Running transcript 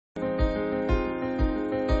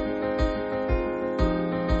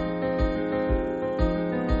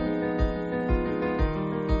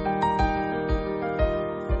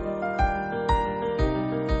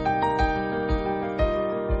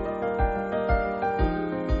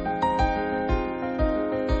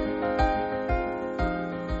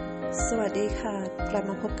สวัสดีค่ะกลับ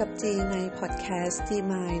มาพบกับจีในพอดแคสต์จี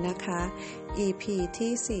มายนะคะ EP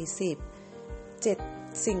ที่40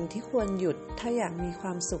 7สิ่งที่ควรหยุดถ้าอยากมีคว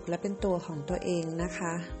ามสุขและเป็นตัวของตัวเองนะค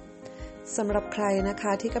ะสำหรับใครนะค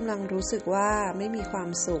ะที่กำลังรู้สึกว่าไม่มีความ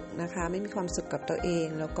สุขนะคะไม่มีความสุขกับตัวเอง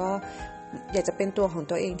แล้วก็อยากจะเป็นตัวของ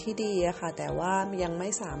ตัวเองที่ดีอะค่ะแต่ว่ายังไม่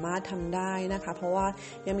สามารถทำได้นะคะเพราะว่า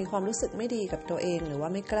ยังมีความรู้สึกไม่ดีกับตัวเองหรือว่า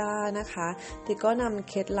ไม่กล้านะคะจีก็นำ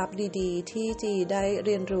เคล็ดลับดีๆที่จีได้เ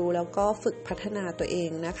รียนรู้แล้วก็ฝึกพัฒนาตัวเอง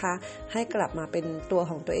นะคะให้กลับมาเป็นตัว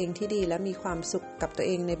ของตัวเองที่ดีและมีความสุขกับตัวเ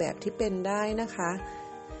องในแบบที่เป็นได้นะคะ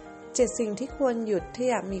7สิ่งที่ควรหยุดที่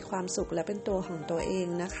อยากมีความสุขและเป็นตัวของตัวเอง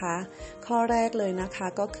นะคะข้อแรกเลยนะคะ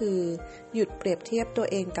ก็คือหยุดเปรียบเทียบตัว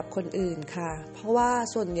เองกับคนอื่นค่ะเพราะว่า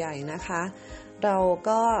ส่วนใหญ่นะคะเรา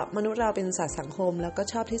ก็มนุษย์เราเป็นสัตว์สังคมแล้วก็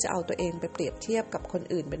ชอบที่จะเอาตัวเองไปเปรียบเทียบกับคน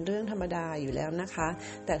อื่นเป็นเรื่องธรรมดาอยู่แล้วนะคะ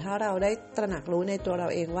แต่ถ้าเราได้ตระหนักรู้ในตัวเรา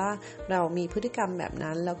เองว่าเรามีพฤติกรรมแบบ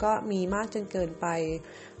นั้นแล้วก็มีมากจนเกินไป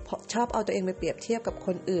ชอบเอาตัวเองไปเปรียบเทียบกับค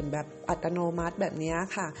นอื่นแบบอัตโนมัติแบบนี้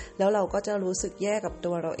ค่ะแล้วเราก็จะรู้สึกแย่กับ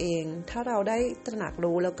ตัวเราเองถ้าเราได้ตระหนัก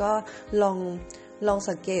รู้แล้วก็ลอง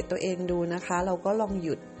สังเกตตัวเองดูนะคะเราก็ลองห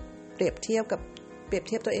ยุดเปรียบเทียบ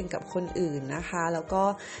ตัวเองกับคนอื่นนะคะแล้วก็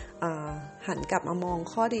หันกลับมามอง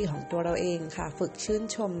ข้อดีของตัวเราเองค่ะฝึกชื่น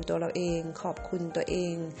ชมตัวเราเองขอบคุณตัวเอ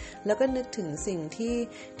งแล้วก็นึกถึงสิ่ง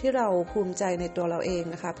ที่เราภูมิใจในตัวเราเอง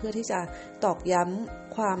นะคะเพื่อที่จะตอกย้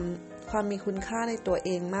ำความมีคุณค่าในตัวเอ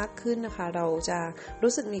งมากขึ้นนะคะเราจะ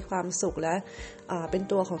รู้สึกมีความสุขและเป็น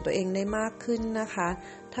ตัวของตัวเองได้มากขึ้นนะคะ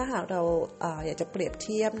ถ้าหากเราอยากจะเปรียบเ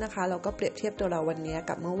ทียบนะคะเราก็เปรียบเทียบตัวเราวันนี้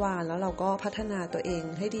กับเมื่อวานแล้วเราก็พัฒนาตัวเอง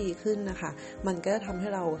ให้ดีขึ้นนะคะมันก็ทำให้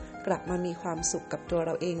เรากลับมามีความสุขกับตัวเ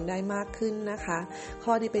ราเองได้มากขึ้นนะคะข้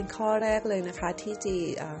อนี้เป็นข้อแรกเลยนะคะที่จี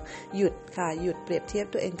หยุดเปรียบเทียบ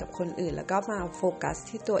ตัวเองกับคนอื่นแล้วก็มาโฟกัส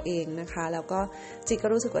ที่ตัวเองนะคะแล้วก็จีก็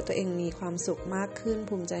รู้สึกว่าตัวเองมีความสุขมากขึ้น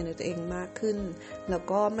ภูมิใจในตัวเองมากขึ้นแล้ว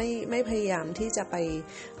ก็ไม่พยายามที่จะไป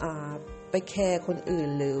แคร์คนอื่น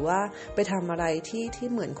หรือว่าไปทำอะไรที่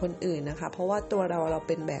เหมือนคนอื่นนะคะเพราะว่าตัวเราเ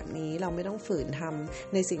ป็นแบบนี้เราไม่ต้องฝืนท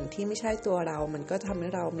ำในสิ่งที่ไม่ใช่ตัวเรามันก็ทำให้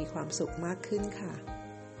เรามีความสุขมากขึ้นค่ะ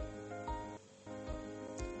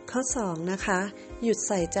ข้อ2นะคะหยุดใ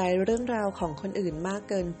ส่ใจเรื่องราวของคนอื่นมาก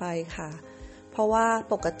เกินไปค่ะเพราะว่า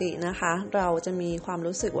ปกตินะคะเราจะมีความ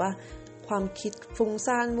รู้สึกว่าความคิดฟุ้ง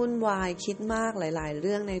ซ่านวุ่นวายคิดมากหลายๆเ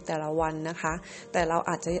รื่องในแต่ละวันนะคะแต่เรา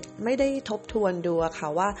อาจจะไม่ได้ทบทวนดูค่ะ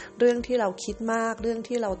ว่าเรื่องที่เราคิดมากเรื่อง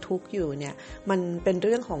ที่เราทุกข์อยู่เนี่ยมันเป็นเ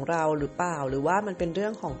รื่องของเราหรือเปล่าหรือว่ามันเป็นเรื่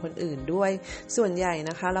องของคนอื่นด้วยส่วนใหญ่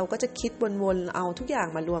นะคะเราก็จะคิดวนๆเอาทุกอย่าง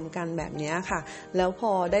มารวมกันแบบนี้ค่ะแล้วพ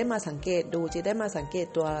อได้มาสังเกตดูจีได้มาสังเกต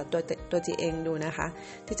ตัวจีเองดูนะคะ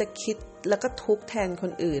ที่จะคิดแล้วก็ทุกข์แทนค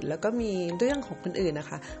นอื่นแล้วก็มีเรื่องของคนอื่นนะ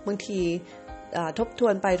คะบางทีทบทว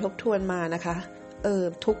นไปทบทวนมานะคะ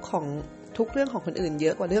ทุกเรื่องของคนอื่นเย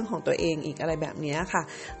อะกว่าเรื่องของตัวเองอีกอะไรแบบนี้ค่ะ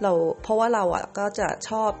เพราะว่าเราก็จะ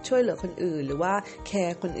ชอบช่วยเหลือคนอื่นหรือว่าแค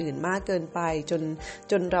ร์คนอื่นมากเกินไป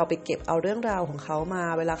จนเราไปเก็บเอาเรื่องราวของเขามา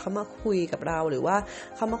เวลาเขามาคุยกับเราหรือว่า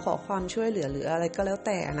เขามาขอความช่วยเหลือหรืออะไรก็แล้วแ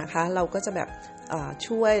ต่นะคะเราก็จะแบบ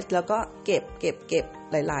ช่วยแล้วก็เก็บ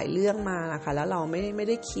หลายๆเรื่องมานะคะแล้วเราไม่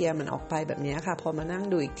ได้เคลียร์มันออกไปแบบนี้ค่ะพอมานั่ง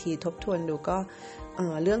ดูอีกทีทบทวนดูก็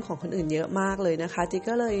เรื่องของคนอื่นเยอะมากเลยนะคะจี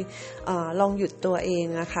ก็เลยลองหยุดตัวเอง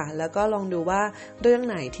นะคะแล้วก็ลองดูว่าเรื่อง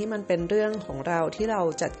ไหนที่มันเป็นเรื่องของเราที่เรา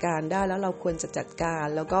จัดการได้แล้วเราควรจะจัดการ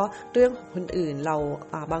แล้วก็เรื่องของคนอื่นเรา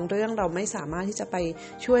บางเรื่องเราไม่สามารถที่จะไป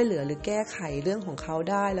ช่วยเหลือหรือแก้ไขเรื่องของเขา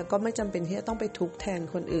ได้แล้วก็ไม่จำเป็นที่จะต้องไปทุกข์แทน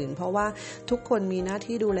คนอื่นเพราะว่าทุกคนมีหน้า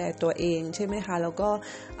ที่ดูแลตัวเองใช่ไหมคะแล้วก็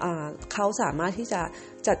เขาสามารถที่จะ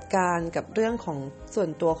จัดการกับเรื่องของส่วน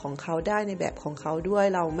ตัวของเขาได้ในแบบของเขาด้วย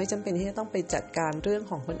เราไม่จำเป็นที่จะต้องไปจัดการเรื่อง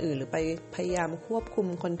ของคนอื่นหรือไปพยายามควบคุม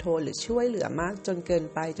คอนโทรลหรือช่วยเหลือมากจนเกิน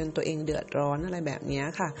ไปจนตัวเองเดือดร้อนอะไรแบบนี้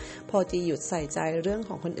ค่ะพอจีหยุดใส่ใจเรื่องข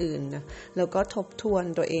องคนอื่นนะแล้วก็ทบทวน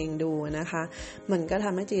ตัวเองดูนะคะมันก็ท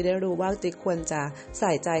ำให้จีได้รู้ว่าจีควรจะใ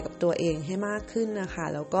ส่ใจกับตัวเองให้มากขึ้นนะคะ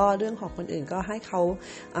แล้วก็เรื่องของคนอื่นก็ให้เขา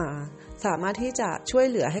สามารถที่จะช่วย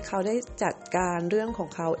เหลือให้เขาได้จัดการเรื่องของ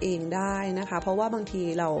เขาเองได้นะคะเพราะว่าบางที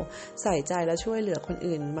เราใส่ใจแล้วช่วยเหลือคน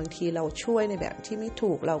อื่นบางทีเราช่วยในแบบที่ไม่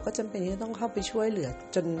ถูกเราก็จำเป็นที่ต้องเข้าไปช่วยเหลือ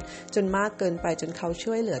จนมากเกินไปจนเขา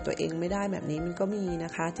ช่วยเหลือตัวเองไม่ได้แบบนี้มันก็มีน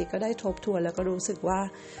ะคะจีก็ได้ทบทวนแล้วก็รู้สึกว่า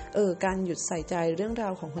การหยุดใส่ใจเรื่องรา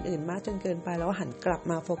วของคนอื่นมากจนเกินไปแล้วหันกลับ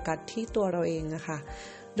มาโฟกัสที่ตัวเราเองนะคะ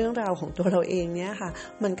เรื่องราวของตัวเราเองเนี่ยค่ะ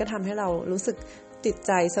มันก็ทำให้เรารู้สึก จิตใ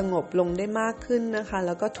จสงบลงได้มากขึ้นนะคะแ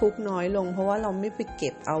ล้วก็ทุกข์น้อยลงเพราะว่าเราไม่ไปเก็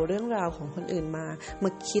บเอาเรื่องราวของคนอื่นมา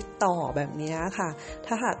คิดต่อแบบนี้ค่ะ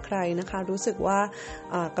ถ้าหากใครนะคะรู้สึกว่า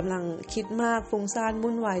กำลังคิดมากฟุ้งซ่าน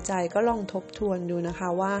วุ่นวายใจก็ลองทบทวนดูนะคะ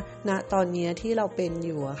ว่าณตอนนี้ที่เราเป็นอ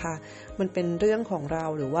ยู่อะค่ะมันเป็นเรื่องของเรา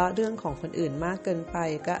หรือว่าเรื่องของคนอื่นมากเกินไป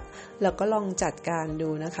เราก็ลองจัดการดู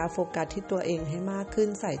นะคะโฟกัสที่ตัวเองให้มากขึ้น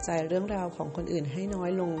ใส่ใจเรื่องราวของคนอื่นให้น้อ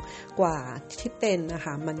ยลงกว่าที่เป็นนะค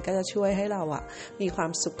ะมันก็จะช่วยให้เรามีควา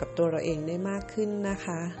มสุขกับตัวเราเองได้มากขึ้นนะค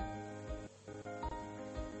ะ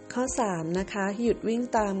ข้อ3นะคะหยุดวิ่ง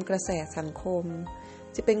ตามกระแสสังคม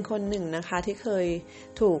จะเป็นคนหนึ่งนะคะที่เคย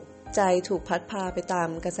ถูกพัดพาไปตาม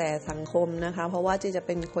กระแสสังคมนะคะเพราะว่าจะเ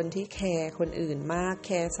ป็นคนที่แคร์คนอื่นมากแ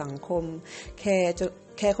คร์สังคมแค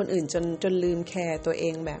ร์คนอื่นจนลืมแคร์ตัวเอ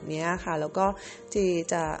งแบบนี้ค่ะแล้วก็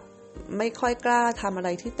จะไม่ค่อยกล้าทำอะไร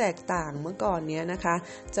ที่แตกต่างเมื่อก่อนเนี้ยนะคะ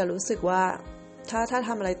จะรู้สึกว่าถ้าท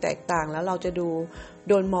ำอะไรแตกต่างแล้วเราจะ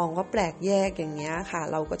โดนมองว่าแปลกแยกอย่างเงี้ยค่ะ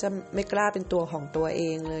เราก็จะไม่กล้าเป็นตัวของตัวเอ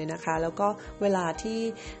งเลยนะคะแล้วก็เวลาที่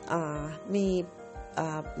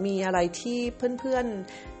มีอะไรที่เพื่อน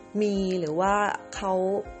ๆมีหรือว่าเขา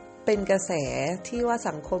เป็นกระแสที่ว่า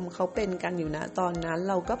สังคมเขาเป็นกันอยู่นะตอนนั้น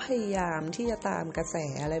เราก็พยายามที่จะตามกระแส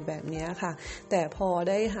อะไรแบบนี้ค่ะแต่พอ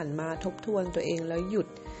ได้หันมาทบทวนตัวเองแล้วหยุ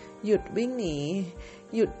ดวิ่งห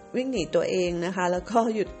นีตัวเองนะคะแล้วก็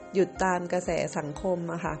หยุดตามกระแสสังคม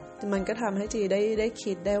อะค่ะมันก็ทำให้จีได้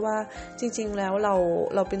คิดได้ว่าจริงๆแล้วเ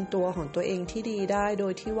ราเป็นตัวของตัวเองที่ดีได้โด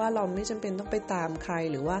ยที่ว่าเราไม่จำเป็นต้องไปตามใคร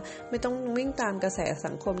หรือว่าไม่ต้องวิ่งตามกระแส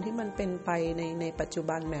สังคมที่มันเป็นไปในปัจจุ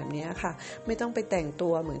บันแบบนี้ค่ะไม่ต้องไปแต่งตั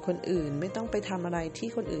วเหมือนคนอื่นไม่ต้องไปทำอะไรที่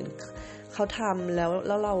คนอื่นเขาทำแล้ว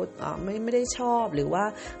เราไม่ได้ชอบหรือว่า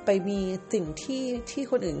ไปมีสิ่งที่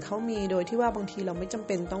คนอื่นเขามีโดยที่ว่าบางทีเราไม่จำเ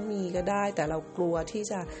ป็นต้องมีก็ได้แต่เรากลัวที่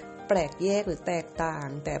จะแปลกแยกหรือแตกต่าง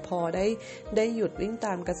แต่พอได้หยุดวิ่งต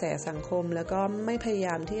ามกระแสสังคมแล้วก็ไม่พยาย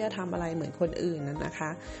ามที่จะทำอะไรเหมือนคนอื่นนะคะ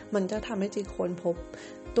มันจะทำให้จีค้นพบ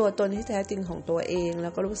ตัวตนที่แท้จริงของตัวเองแล้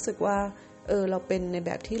วก็รู้สึกว่าเราเป็นในแ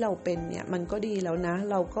บบที่เราเป็นเนี่ยมันก็ดีแล้วนะ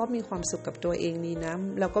เราก็มีความสุขกับตัวเองดีนะ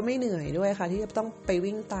เราก็ไม่เหนื่อยด้วยค่ะที่จะต้องไป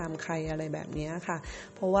วิ่งตามใครอะไรแบบนี้ค่ะ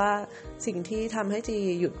เพราะว่าสิ่งที่ทำให้จี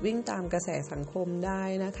หยุดวิ่งตามกระแสสังคมได้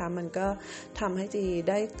นะคะมันก็ทำให้จี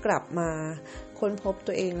ได้กลับมาค้นพบ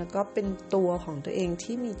ตัวเองแล้วก็เป็นตัวของตัวเอง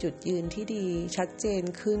ที่มีจุดยืนที่ดีชัดเจน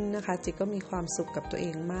ขึ้นนะคะจีก็มีความสุขกับตัวเอ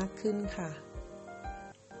งมากขึ้นค่ะ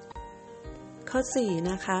ข้อ4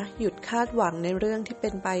นะคะหยุดคาดหวังในเรื่องที่เป็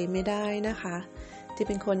นไปไม่ได้นะคะที่เ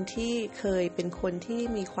ป็นคนที่เคยเป็นคนที่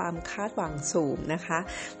มีความคาดหวังสูงนะคะ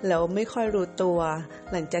แล้วไม่ค่อยรู้ตัว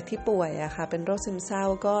หลังจากที่ป่วยอะค่ะเป็นโรคซึมเศร้า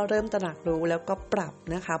ก็เริ่มตระหนักรู้แล้วก็ปรับ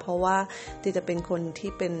นะคะเพราะว่าจะเป็นคน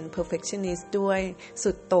ที่เป็น perfectionist ด้วย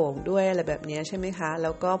สุดโต่งด้วยอะไรแบบนี้ใช่ไหมคะแ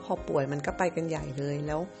ล้วก็พอป่วยมันก็ไปกันใหญ่เลย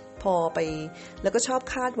แล้วพอไปแล้วก็ชอบ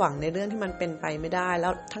คาดหวังในเรื่องที่มันเป็นไปไม่ได้แล้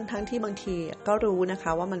วทั้งที่บางทีก็รู้นะค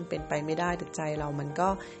ะว่ามันเป็นไปไม่ได้แต่ใจเรามันก็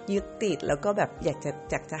ยึดติดแล้วก็แบบอย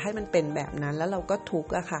ากจะให้มันเป็นแบบนั้นแล้วเราก็ทุก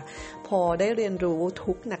ข์อะค่ะพอได้เรียนรู้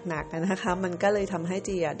ทุกข์หนักๆนะคะมันก็เลยทำให้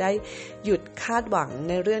จีได้หยุดคาดหวัง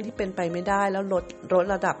ในเรื่องที่เป็นไปไม่ได้แล้วลด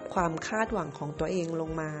ระดับความคาดหวังของตัวเองลง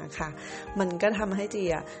มาค่ะมันก็ทำให้จี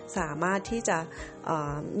สามารถที่จะ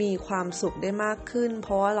มีความสุขได้มากขึ้นเพ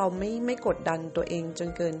ราะว่าเราไม่กดดันตัวเองจน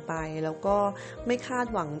เกินไปแล้วก็ไม่คาด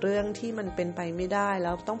หวังเรื่องที่มันเป็นไปไม่ได้แ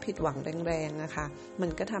ล้วต้องผิดหวังแรงๆนะคะมัน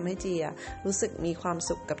ก็ทำให้จีรู้สึกมีความ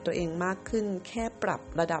สุขกับตัวเองมากขึ้นแค่ปรับ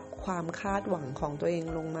ระดับความคาดหวังของตัวเอง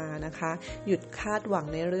ลงมานะคะหยุดคาดหวัง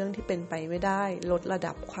ในเรื่องที่เป็นไปไม่ได้ลดระ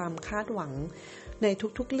ดับความคาดหวังใน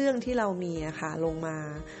ทุกๆเรื่องที่เรามีอะค่ะลงมา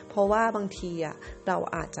เพราะว่าบางทีเรา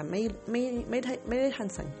อาจจะไม่ได้ทัน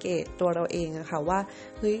สังเกตตัวเราเองอะค่ะว่า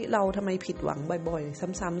เฮ้ยเราทำไมผิดหวังบ่อยๆ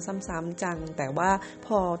ซ้ำๆจังแต่ว่าพ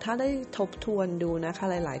อถ้าได้ทบทวนดูนะคะ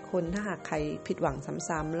หลายๆคนถ้าหากใครผิดหวัง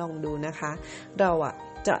ซ้ำๆลองดูนะคะเรา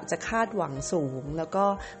จะคาดหวังสูงแล้วก็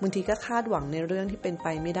บางทีก็คาดหวังในเรื่องที่เป็นไป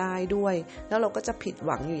ไม่ได้ด้วยแล้วเราก็จะผิดห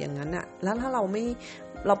วังอยู่อย่างนั้นอะแล้วถ้าเรา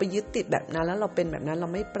ไปยึดติดแบบนั้นแล้วเราเป็นแบบนั้นเรา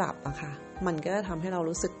ไม่ปรับอะค่ะมันก็จะทำให้เรา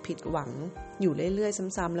รู้สึกผิดหวังอยู่เรื่อย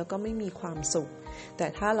ๆซ้ำๆแล้วก็ไม่มีความสุขแต่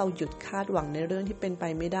ถ้าเราหยุดคาดหวังในเรื่องที่เป็นไป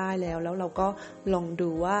ไม่ได้แล้วเราก็ลองดู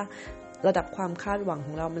ว่าระดับความคาดหวังข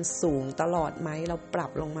องเรามันสูงตลอดไหมเราปรั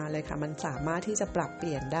บลงมาเลยค่ะมันสามารถที่จะปรับเป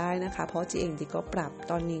ลี่ยนได้นะคะเพราะจีเองก็ปรับ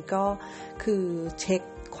ตอนนี้ก็คือเช็ค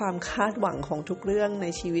ความคาดหวังของทุกเรื่องใน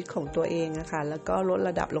ชีวิตของตัวเองนะคะแล้วก็ลด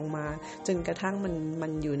ระดับลงมาจนกระทั่งมั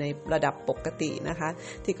นอยู่ในระดับปกตินะคะ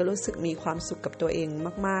ที่ก็รู้สึกมีความสุขกับตัวเอง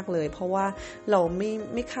มากๆเลยเพราะว่าเรา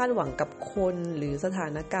ไม่คาดหวังกับคนหรือสถา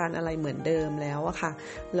นการณ์อะไรเหมือนเดิมแล้วอะค่ะ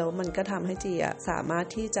แล้วมันก็ทำให้จีสามารถ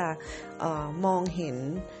ที่จะมองเห็น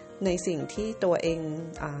ในสิ่งที่ตัวเอง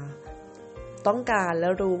ต้องการแล้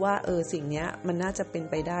วรู้ว่าสิ่งนี้มันน่าจะเป็น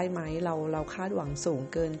ไปได้ไหมเราคาดหวังสูง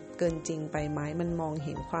เกินจริงไปไหมมันมองเ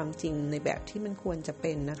ห็นความจริงในแบบที่มันควรจะเ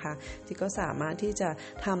ป็นนะคะที่ก็สามารถที่จะ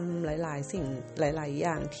ทำหลายๆสิ่งหลายๆอ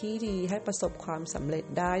ย่างที่ดีให้ประสบความสำเร็จ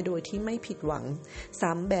ได้โดยที่ไม่ผิดหวัง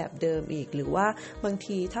ซ้ำแบบเดิมอีกหรือว่าบาง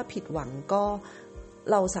ทีถ้าผิดหวังก็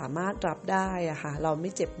เราสามารถรับได้อะค่ะเราไม่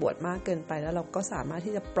เจ็บปวดมากเกินไปแล้วเราก็สามารถ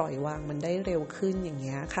ที่จะปล่อยวางมันได้เร็วขึ้นอย่างเ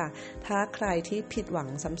งี้ยค่ะถ้าใครที่ผิดหวัง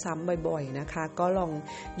ซ้ำๆบ่อยๆนะคะก็ลอง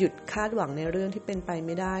หยุดคาดหวังในเรื่องที่เป็นไปไ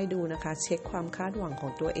ม่ได้ดูนะคะเช็คความคาดหวังขอ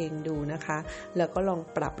งตัวเองดูนะคะแล้วก็ลอง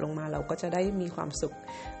ปรับลงมาเราก็จะได้มีความสุข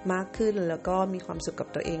มากขึ้นแล้วก็มีความสุขกับ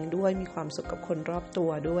ตัวเองด้วยมีความสุขกับคนรอบตัว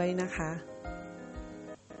ด้วยนะคะ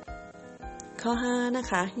ข้อ5นะ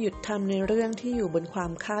คะหยุดทำในเรื่องที่อยู่บนควา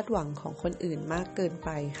มคาดหวังของคนอื่นมากเกินไป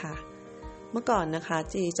ค่ะเมื่อก่อนนะคะ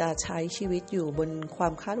จีจะใช้ชีวิตอยู่บนควา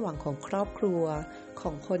มคาดหวังของครอบครัวข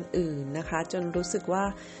องคนอื่นนะคะจนรู้สึกว่า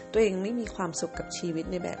ตัวเองไม่มีความสุขกับชีวิต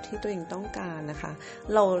ในแบบที่ตัวเองต้องการนะคะ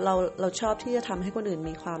เราชอบที่จะทำให้คนอื่น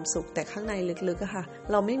มีความสุขแต่ข้างในลึกๆอะค่ะ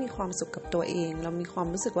เราไม่มีความสุขกับตัวเองเรามีความ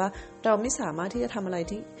รู้สึกว่าเราไม่สามารถที่จะทำอะไร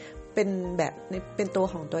ที่เป็นแบบเป็นตัว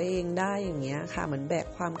ของตัวเองได้อย่างเงี้ยค่ะเหมือนแบก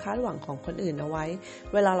ความคาดหวังของคนอื่นเอาไว้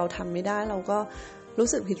เวลาเราทำไม่ได้เราก็รู้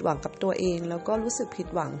สึกผิดหวังกับตัวเองแล้วก็รู้สึกผิด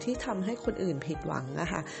หวังที่ทำให้คนอื่นผิดหวังอะ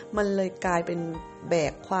ค่ะมันเลยกลายเป็นแบ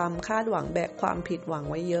กความคาดหวังแบกความผิดหวัง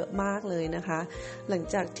ไว้เยอะมากเลยนะคะหลัง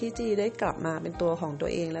จากที่จีได้กลับมาเป็นตัวของตัว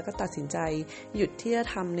เองแล้วก็ตัดสินใจหยุดที่จะ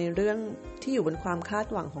ทำในเรื่องที่อยู่บนความคาด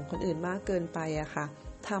หวังของคนอื่นมากเกินไปอะค่ะ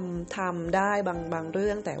ทำได้บางเรื่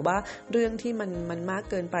องแต่ว่าเรื่องที่มันมาก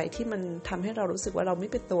เกินไปที่มันทำให้เรารู้สึกว่าเราไม่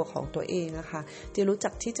เป็นตัวของตัวเองอะค่ะจะรู้จั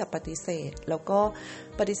กที่จะปฏิเสธแล้วก็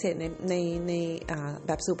ปฏิเสธในแ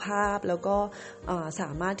บบสุภาพแล้วก็ส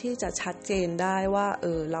ามารถที่จะชัดเจนได้ว่า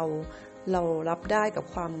เรารับได้กับ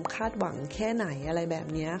ความคาดหวังแค่ไหนอะไรแบบ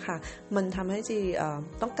นี้ค่ะมันทำให้จี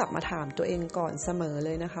ต้องกลับมาถามตัวเองก่อนเสมอเล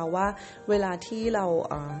ยนะคะว่าเวลาที่เรา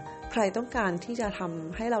ใครต้องการที่จะท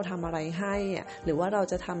ำให้เราทำอะไรให้หรือว่าเรา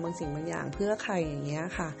จะทำบางสิ่งบางอย่างเพื่อใครอย่างเงี้ย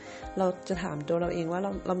ค่ะเราจะถามตัวเราเองว่า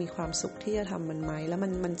เรามีความสุขที่จะทำมันไหมแล้ว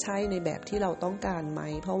มันใช่ในแบบที่เราต้องการไหม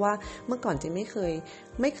เพราะว่าเมื่อก่อนจีไม่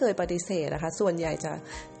เคยปฏิเสธนะคะส่วนใหญ่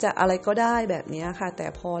จะอะไรก็ได้แบบนี้ค่ะแต่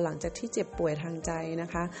พอหลังจากที่เจ็บป่วยทางใจนะ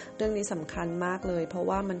คะเรื่องนี้สำคัญมากเลยเพราะ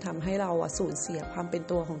ว่ามันทำให้เราสูญเสียความเป็น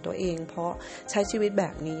ตัวของตัวเองเพราะใช้ชีวิตแบ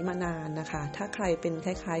บนี้มานานนะคะถ้าใครเป็นค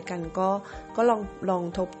ล้ายๆกันก็ลอง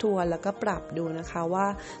ทบทวนแล้วก็ปรับดูนะคะว่า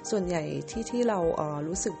ส่วนใหญ่ที่เรา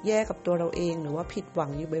รู้สึกแย่กับตัวเราเองหรือว่าผิดหวั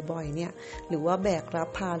งอยู่บ่อยๆเนี่ยหรือว่าแบกรับ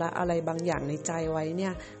ภาระอะไรบางอย่างในใจไว้เนี่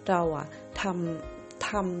ยเราท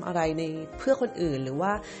ำอะไรในเพื่อคนอื่นหรือว่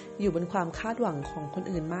าอยู่บนความคาดหวังของคน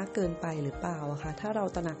อื่นมากเกินไปหรือเปล่าอะคะถ้าเรา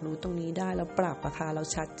ตระหนักรู้ตรงนี้ได้แล้วปรับอะคะเรา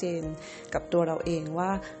ชัดเจนกับตัวเราเองว่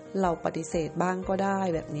าเราปฏิเสธบ้างก็ได้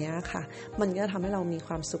แบบนี้ค่ะมันก็ทำให้เรามีค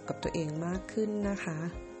วามสุขกับตัวเองมากขึ้นนะคะ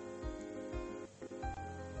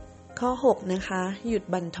ข้อ6นะคะหยุด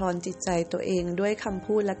บั่นทอนจิตใจตัวเองด้วยคำ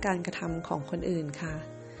พูดและการกระทำของคนอื่นค่ะ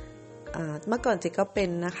เมื่อก่อนจิก็เป็น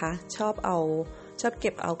นะคะชอบเ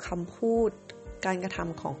ก็บเอาคำพูดการกระท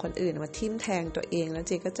ำของคนอื่นมาทิ่มแทงตัวเองแล้ว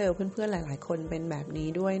จิก็เจอเพื่อนๆหลายๆคนเป็นแบบนี้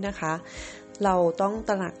ด้วยนะคะเราต้องต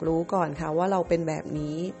ระหนักรู้ก่อนค่ะว่าเราเป็นแบบ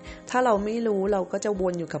นี้ถ้าเราไม่รู้เราก็จะว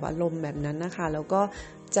นอยู่กับอารมณ์แบบนั้นนะคะแล้วก็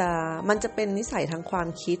มันจะเป็นนิสัยทางความ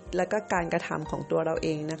คิดและก็การกระทำของตัวเราเอ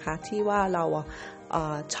งนะคะที่ว่าเรา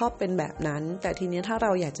ชอบเป็นแบบนั้นแต่ทีนี้ถ้าเร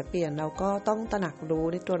าอยากจะเปลี่ยนเราก็ต้องตระหนักรู้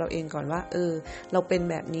ในตัวเราเองก่อนว่าเราเป็น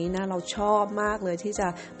แบบนี้นะเราชอบมากเลยที่จะ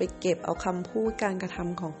ไปเก็บเอาคำพูดการกระท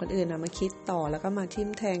ำของคนอื่นมาคิดต่อแล้วก็มาทิ่ม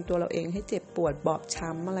แทงตัวเราเองให้เจ็บปวดบอบช้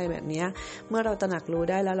ำอะไรแบบนี้เมื่อเราตระหนักรู้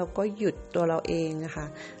ได้แล้วเราก็หยุดตัวเราเองนะคะ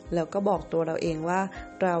แล้วก็บอกตัวเราเองว่า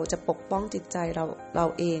เราจะปกป้องจิตใจเรา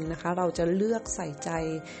เองนะคะเราจะเลือกใส่ใจ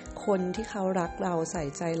คนที่เขารักเราใส่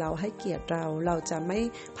ใจเราให้เกียรติเราจะไม่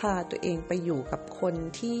พาตัวเองไปอยู่กับคน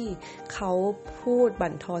ที่เขาพูด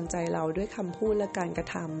บั่นทอนใจเราด้วยคำพูดและการกระ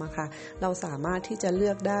ทำอะค่ะเราสามารถที่จะเลื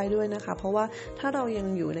อกได้ด้วยนะคะเพราะว่าถ้าเรายัง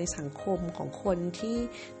อยู่ในสังคมของคน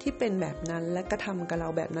ที่เป็นแบบนั้นและกระทำกับเรา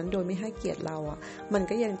แบบนั้นโดยไม่ให้เกียรติเราอะมัน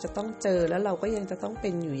ก็ยังจะต้องเจอแล้วเราก็ยังจะต้องเป็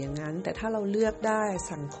นอยู่อย่างนั้นแต่ถ้าเราเลือกได้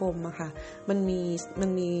สังคมอะค่ะมั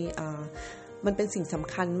นเป็นสิ่งส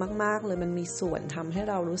ำคัญมากๆเลยมันมีส่วนทำให้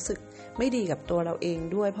เรารู้สึกไม่ดีกับตัวเราเอง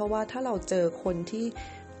ด้วยเพราะว่าถ้าเราเจอคนที่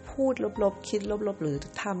พูดลบๆคิดลบๆหรือ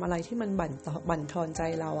ทำอะไรที่มันบั่นทอนใจ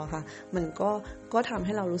เราอะค่ะมันก็ทำใ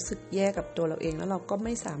ห้เรารู้สึกแย่กับตัวเราเองแล้วเราก็ไ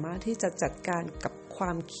ม่สามารถที่จะจัดการกับคว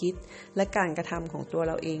ามคิดและการกระทำของตัวเ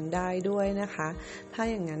ราเองได้ด้วยนะคะถ้า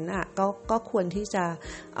อย่างนั้นก็ควรที่จะ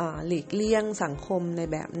หลีกเลี่ยงสังคมใน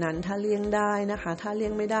แบบนั้นถ้าเลี่ยงได้นะคะถ้าเลี่ย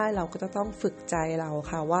งไม่ได้เราก็จะต้องฝึกใจเรา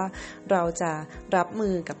ค่ะว่าเราจะรับมื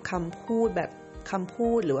อกับคำพูดแบบ คำพู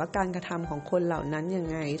ดหรือว่าการกระทำของคนเหล่านั้นยัง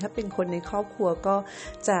ไงถ้าเป็นคนในครอบครัวก็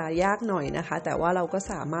จะยากหน่อยนะคะแต่ว่าเราก็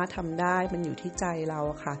สามารถทำได้มันอยู่ที่ใจเรา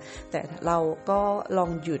ค่ะแต่เราก็ลอ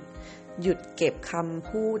งหยุดเก็บคำ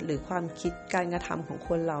พูดหรือความคิดการกระทำของค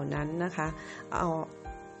นเหล่านั้นนะคะ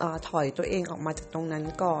ถอยตัวเองออกมาจากตรงนั้น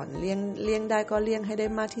ก่อนเลี่ยงได้ก็เลี่ยงให้ได้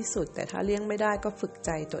มากที่สุดแต่ถ้าเลี่ยงไม่ได้ก็ฝึกใ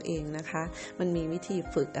จตัวเองนะคะมันมีวิธี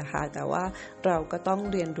ฝึกนะคะแต่ว่าเราก็ต้อง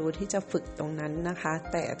เรียนรู้ที่จะฝึกตรงนั้นนะคะ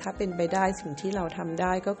แต่ถ้าเป็นไปได้สิ่งที่เราทำไ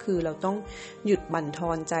ด้ก็คือเราต้องหยุดบั่นท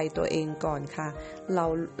อนใจตัวเองก่อนค่ะเ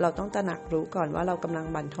ราต้องตระหนักรู้ก่อนว่าเรากำลัง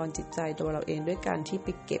บั่นทอนจิตใจตัวเราเองด้วยการที่ไป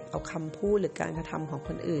เก็บเอาคำพูดหรือการกระทำของค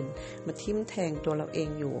นอื่นมาทิ่มแทงตัวเราเอง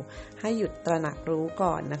อยู่ให้หยุดตระหนักรู้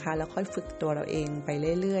ก่อนนะคะแล้วค่อยฝึกตัวเราเองไปเ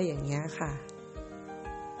รื่อยอย่างเงี้ยค่ะ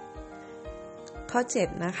ข้อ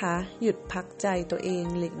 7 นะคะหยุดพักใจตัวเอง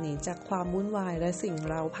หลีกหนีจากความวุ่นวายและสิ่ง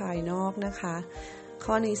เร้าภายนอกนะคะ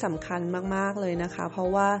ข้อนี้สำคัญมากๆเลยนะคะเพราะ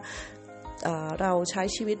ว่าเราใช้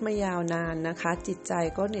ชีวิตมายาวนานนะคะจิตใจ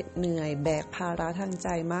ก็เหน็ดเหนื่อยแบกภาระทางใจ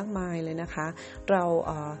มากมายเลยนะคะเรา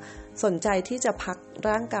สนใจที่จะพัก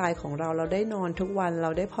ร่างกายของเราได้นอนทุกวันเรา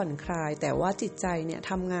ได้ผ่อนคลายแต่ว่าจิตใจเนี่ย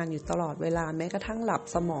ทำงานอยู่ตลอดเวลาแม้กระทั่งหลับ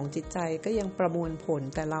สมองจิตใจก็ยังประมวลผล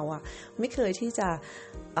แต่เราไม่เคยที่จะ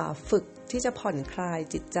ฝึกที่จะผ่อนคลาย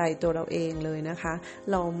จิตใจตัวเราเองเลยนะคะ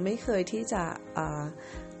เราไม่เคยที่จะ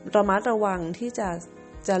ระมัดระวังที่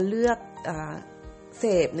จะเลือกเส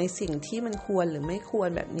พในสิ่งที่มันควรหรือไม่ควร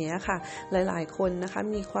แบบนี้ค่ะหลายๆคนนะคะ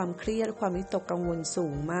มีความเครียดความวิตกกังวลสู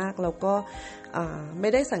งมากแล้วก็ไม่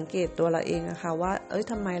ได้สังเกตตัวเราเองนะคะว่า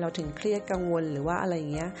ทำไมเราถึงเครียดกังวลหรือว่าอะไรอย่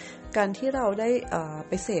างเงี้ยการที่เราได้ไ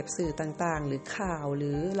ปเสพสื่อต่างๆหรือข่าวห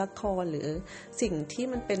รือละครหรือสิ่งที่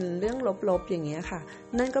มันเป็นเรื่องลบๆอย่างเงี้ยค่ะ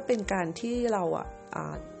นั่นก็เป็นการที่เรา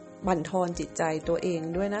บั่นทอนจิตใจตัวเอง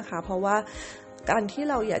ด้วยนะคะเพราะว่าการที่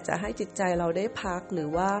เราอยากจะให้จิตใจเราได้พักหรือ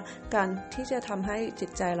ว่าการที่จะทำให้จิ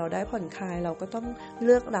ตใจเราได้ผ่อนคลายเราก็ต้องเ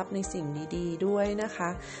ลือกรับในสิ่งดีๆด้วยนะคะ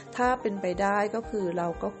ถ้าเป็นไปได้ก็คือเรา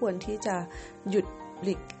ก็ควรที่จะหยุดห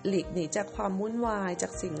ลีกหนีจากความวุ่นวายจา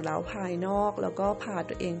กสิ่งเร้าภายนอกแล้วก็พา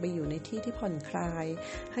ตัวเองไปอยู่ในที่ที่ผ่อนคลาย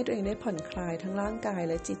ให้ตัวเองได้ผ่อนคลายทั้งร่างกาย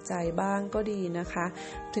และจิตใจบ้างก็ดีนะคะ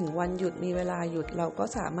ถึงวันหยุดมีเวลาหยุดเราก็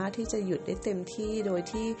สามารถที่จะหยุดได้เต็มที่โดย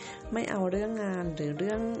ที่ไม่เอาเรื่องงานหรือเ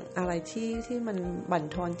รื่องอะไรที่มันบั่น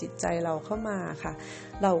ทอนจิตใจเราเข้ามาค่ะ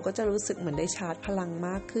เราก็จะรู้สึกเหมือนได้ชาร์จพลังม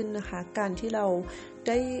ากขึ้นนะคะการที่เราไ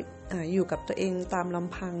ด้อยู่กับตัวเองตามล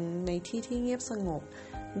ำพังในที่ที่เงียบสงบ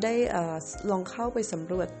ได้ลองเข้าไปส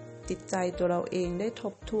ำรวจจิตใจตัวเราเองได้ท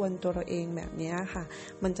บทวนตัวเราเองแบบนี้ค่ะ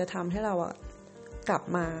มันจะทำให้เรากลับ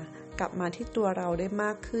มาที่ตัวเราได้ม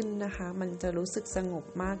ากขึ้นนะคะมันจะรู้สึกสงบ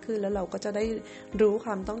มากขึ้นแล้วเราก็จะได้รู้ค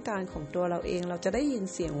วามต้องการของตัวเราเองเราจะได้ยิน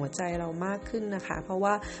เสียงหัวใจเรามากขึ้นนะคะเพราะ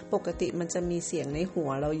ว่าปกติมันจะมีเสียงในหัว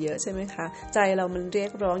เราเยอะใช่ไหมคะใจเรามันเรีย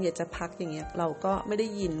กร้องอยากจะพักอย่างเงี้ยเราก็ไม่ได้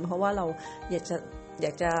ยินเพราะว่าเราอยา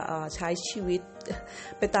กจะใช้ชีวิต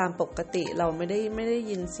ไปตามปกติเราไม่ได้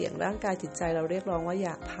ยินเสียงร่างกายจิตใจเราเรียกร้องว่าอย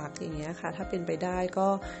ากพักอย่างเงี้ยค่ะถ้าเป็นไปได้ก็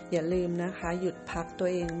อย่าลืมนะคะหยุดพักตัว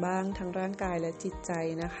เองบ้างทั้งร่างกายและจิตใจ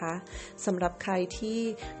นะคะสำหรับใครที่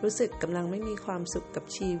รู้สึกกำลังไม่มีความสุขกับ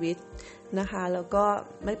ชีวิตนะคะแล้วก็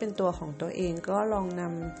ไม่เป็นตัวของตัวเองก็ลองน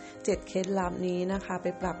ำ7เคล็ดลับนี้นะคะไป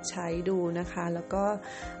ปรับใช้ดูนะคะแล้วก็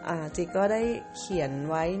จิก็ได้เขียน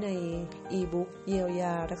ไว้ในอีบุ๊กเยียวย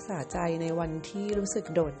ารักษาใจในวันที่รู้สึก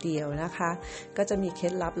โดดเดี่ยวนะคะก็จะมีเคล็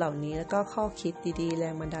ดลับเหล่านี้แล้วก็ข้อคิดดีๆแร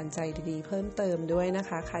งบันดาลใจดีๆเพิ่มเติมด้วยนะ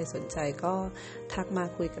คะใครสนใจก็ทักมา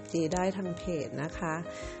คุยกับจีได้ทางเพจนะคะ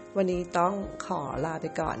วันนี้ต้องขอลาไป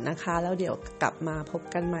ก่อนนะคะแล้วเดี๋ยวกลับมาพบ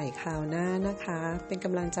กันใหม่คราวหน้านะคะเป็นก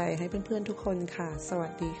ำลังใจให้เพื่อนๆทุกคนค่ะสวั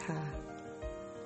สดีค่ะ